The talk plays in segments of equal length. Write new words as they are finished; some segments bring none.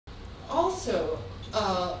also,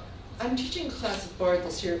 I'm teaching a class at Bard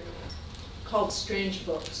this year called Strange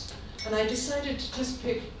Books. And I decided to just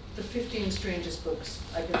pick the 15 strangest books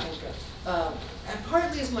I could think of. And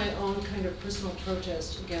partly as my own kind of personal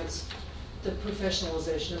protest against the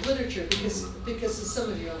professionalization of literature, because as some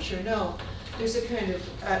of you I'm sure know, there's a kind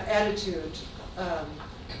of attitude,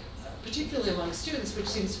 particularly among students, which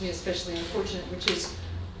seems to me especially unfortunate, which is,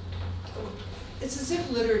 it's as if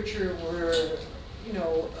literature were, you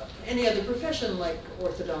know, any other profession like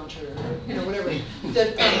orthodonture or, you know, whatever,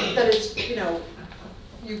 that is, you know,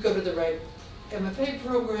 you go to the right MFA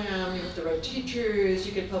program, you have the right teachers,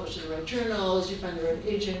 you get published in the right journals, you find the right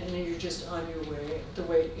agent, and then you're just on your way, the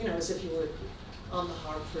way, you know, as if you were on the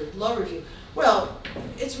Harvard Law Review. Well,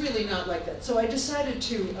 it's really not like that. So I decided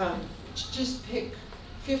to just pick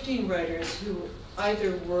 15 writers who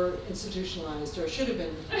either were institutionalized or should have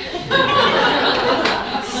been.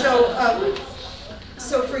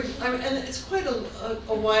 And it's quite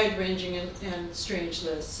a wide-ranging and strange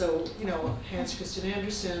list. So, you know, Hans Christian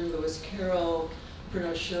Andersen, Lewis Carroll,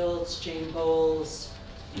 Bruno Schultz, Jane Bowles,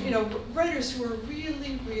 you know, writers who are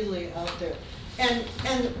really, really out there. And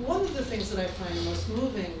one of the things that I find most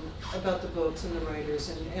moving about the books and the writers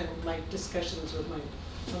and my discussions with my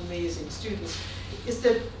amazing students is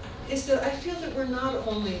that I feel that we're not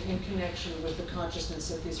only in connection with the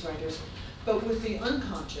consciousness of these writers, but with the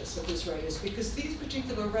unconscious of these writers, because these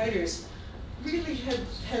particular writers really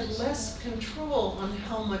had less control on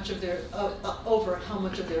how much of their, over how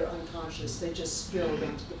much of their unconscious they just spilled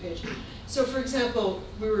onto the page. So for example,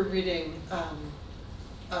 we were reading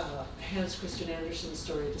Hans Christian Andersen's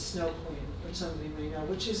story, The Snow Queen, which some of you may know,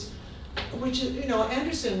 which is, you know,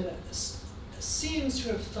 Andersen seems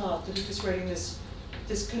to have thought that he was writing this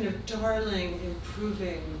kind of darling,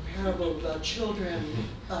 improving parable about children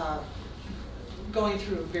going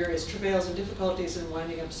through various travails and difficulties and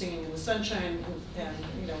winding up singing in the sunshine and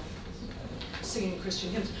you know, singing Christian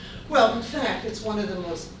hymns. Well, in fact, it's one of the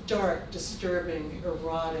most dark, disturbing,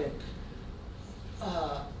 erotic,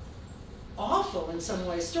 awful in some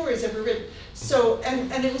ways stories ever written. So,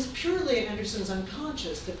 and it was purely Andersen's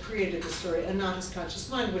unconscious that created the story, and not his conscious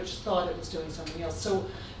mind, which thought it was doing something else.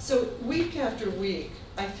 So week after week,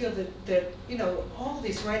 I feel that you know, all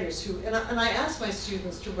these writers who, and I ask my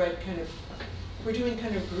students to write kind of, we're doing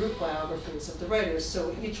kind of group biographies of the writers,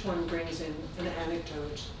 so each one brings in an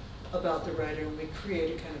anecdote about the writer, and we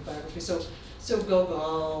create a kind of biography. So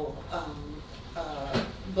Gogol,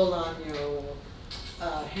 Bolaño,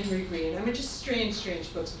 Henry Green, I mean, just strange,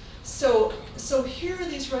 strange books. So here are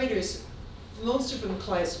these writers, most of them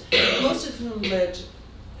Kleist, most of whom led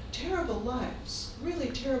terrible lives, really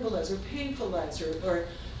terrible lives, or painful lives, or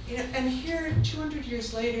you know, and here 200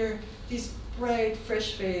 years later, these bright,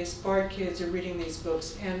 fresh-faced Bard kids are reading these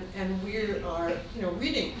books, and we are, you know,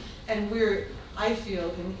 reading, and we're, I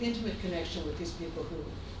feel, in intimate connection with these people who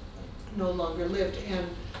no longer lived,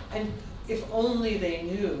 and if only they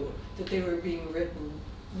knew that they were being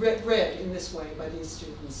read in this way by these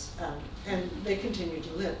students, and they continue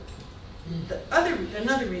to live.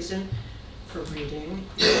 Another reason for reading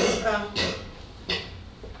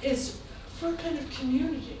is for a kind of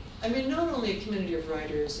community. I mean, not only a community of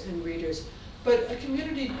writers and readers, but a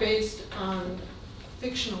community based on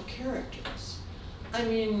fictional characters. I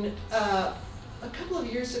mean, a couple of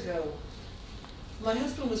years ago, my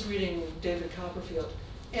husband was reading David Copperfield,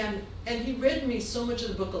 and he read me so much of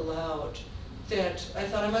the book aloud that I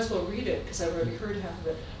thought I might as well read it, because I already heard half of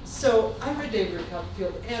it. So I read David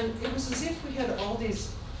Copperfield, and it was as if we had all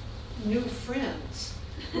these new friends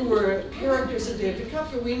who were characters in David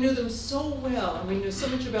Copperfield. We knew them so well, and we knew so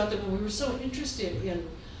much about them, and we were so interested in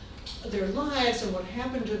their lives and what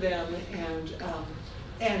happened to them,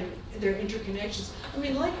 and their interconnections. I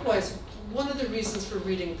mean, likewise, one of the reasons for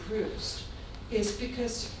reading Proust is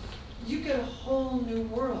because you get a whole new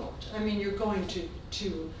world. I mean, you're going to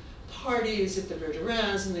parties at the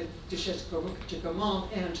Verdurins and the Duchesse de Grammont,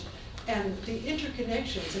 and the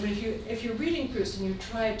interconnections. I mean, if you're reading Proust and you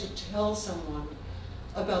try to tell someone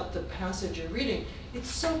about the passage you're reading, it's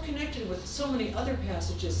so connected with so many other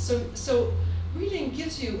passages. So reading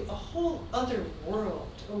gives you a whole other world,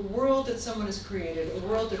 a world that someone has created, a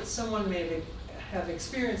world that someone may have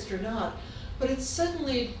experienced or not. But it's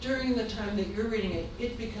suddenly, during the time that you're reading it,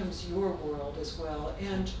 it becomes your world as well.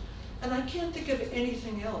 And I can't think of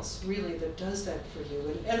anything else, really, that does that for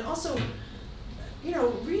you. And also, you know,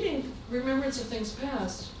 reading Remembrance of Things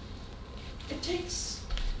Past, it takes,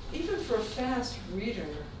 even for a fast reader,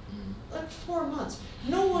 like 4 months.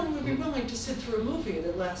 No one would be willing to sit through a movie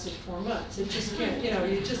that lasted 4 months. It just can't, you know,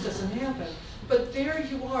 it just doesn't happen. But there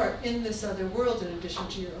you are in this other world in addition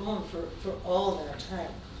to your own for all that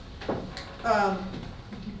time. I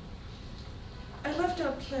left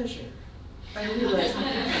out pleasure. I realized,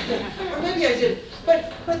 or maybe I did,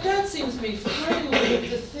 but that seems to me finally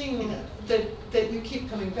the thing that you keep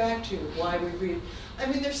coming back to, why we read. I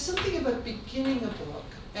mean, there's something about beginning a book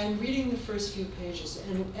and reading the first few pages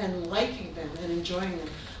and liking them and enjoying them.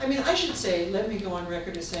 I mean, I should say, let me go on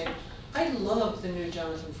record as saying, I love the new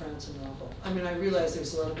Jonathan Franzen novel. I mean, I realize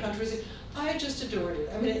there's a lot of controversy. I just adored it.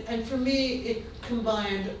 I mean, and for me, it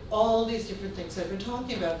combined all these different things I've been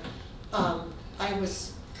talking about.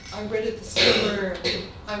 I read it this summer.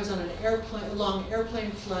 I was on an airplane, a long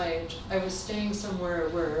airplane flight. I was staying somewhere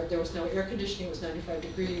where there was no air conditioning. It was 95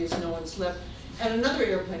 degrees. No one slept. And another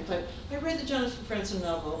airplane flight. I read the Jonathan Franzen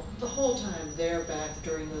novel the whole time, there, back,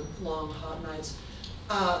 during the long, hot nights.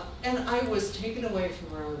 And I was taken away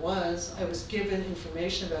from where I was. I was given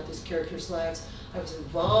information about these characters' lives. I was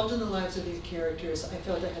involved in the lives of these characters. I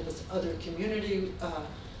felt I had this other community,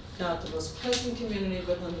 not the most pleasant community,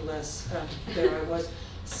 but nonetheless, there I was.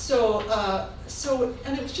 So,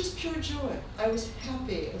 and it was just pure joy. I was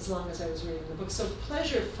happy as long as I was reading the book. So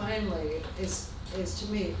pleasure, finally, is to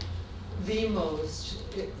me the most,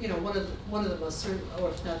 one of the most certain, or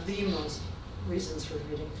if not the most, reasons for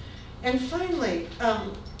reading. And finally,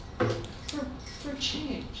 for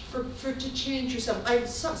change, to change yourself.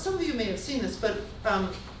 Some of you may have seen this, but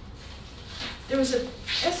there was an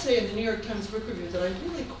essay in the New York Times Book Review that I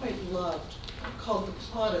really quite loved, called "The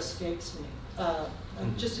Plot Escapes Me,"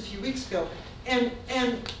 just a few weeks ago, and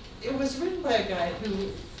it was written by a guy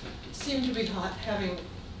who seemed to be having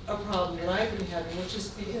a problem that I've been having, which is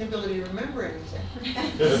the inability to remember anything.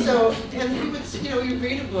 So, and he would, you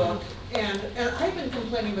read a book, and I've been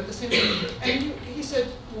complaining about the same thing, and he said,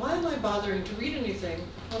 why am I bothering to read anything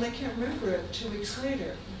when I can't remember it 2 weeks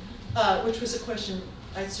later? Which was a question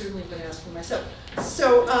I'd certainly been asking myself.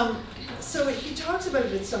 So, so he talks about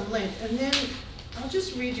it at some length, and then I'll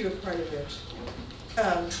just read you a part of it,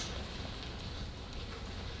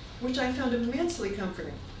 which I found immensely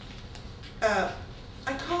comforting.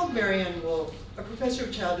 I called Marianne Wolfe, a professor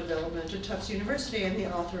of child development at Tufts University and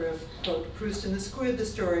the author of, quote, Proust and the Squid, the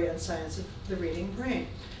Story and Science of the Reading Brain.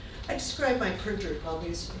 I described my perjured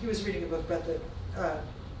problem. He was reading a book about the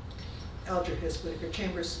Alger Hiss Whittaker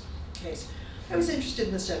Chambers case. I was interested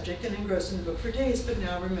in the subject and engrossed in the book for days, but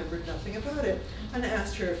now remembered nothing about it, and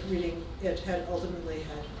asked her if reading it had ultimately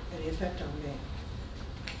had any effect on me.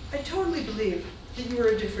 I totally believe that you are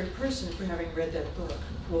a different person for having read that book,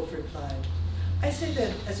 Wolfe replied. I say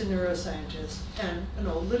that as a neuroscientist and an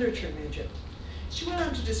old literature major. She went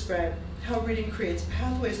on to describe how reading creates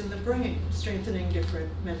pathways in the brain, strengthening different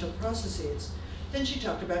mental processes. Then she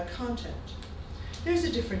talked about content. There's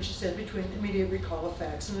a difference, she said, between immediate recall of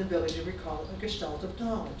facts and the ability to recall a gestalt of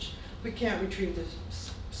knowledge. We can't retrieve the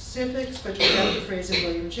specifics, but without the phrase in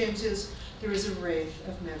William James's, there is a wraith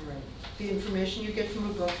of memory. The information you get from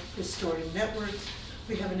a book is stored in networks.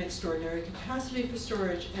 We have an extraordinary capacity for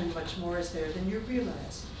storage, and much more is there than you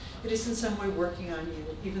realize. It is in some way working on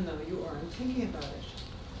you, even though you aren't thinking about it.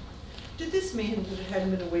 Did this mean that it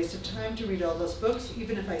hadn't been a waste of time to read all those books,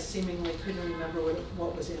 even if I seemingly couldn't remember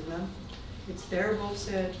what was in them? It's there, Wolfe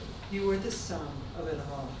said. You were the sum of it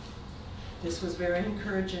all. This was very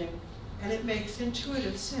encouraging, and it makes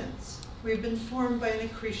intuitive sense. We've been formed by an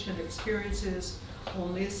accretion of experiences,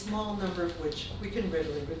 only a small number of which we can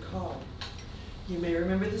readily recall. You may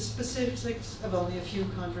remember the specifics of only a few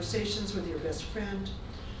conversations with your best friend,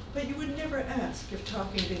 but you would never ask if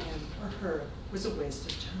talking to him or her was a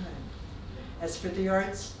waste of time. As for the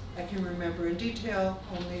arts, I can remember in detail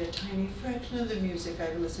only a tiny fraction of the music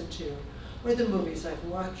I've listened to, or the movies I've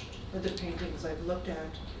watched, or the paintings I've looked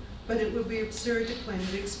at, but it would be absurd to claim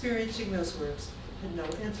that experiencing those works had no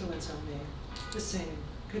influence on me. The same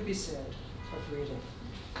could be said of reading.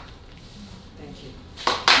 Thank you.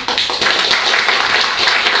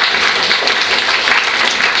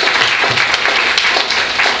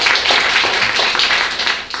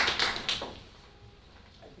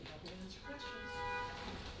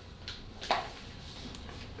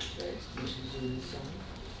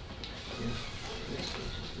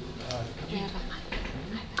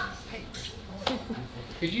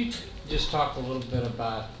 Could you just talk a little bit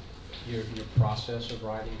about your process of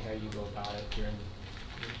writing, how you go about it during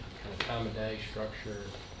kind of time of day, structure,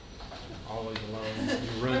 always alone,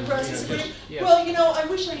 your room? My process, yeah. Well, I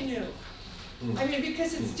wish I knew. I mean,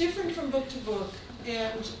 because it's different from book to book,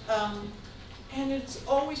 and it's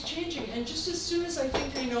always changing. And just as soon as I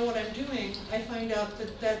think I know what I'm doing, I find out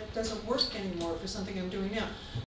that that doesn't work anymore for something I'm doing now.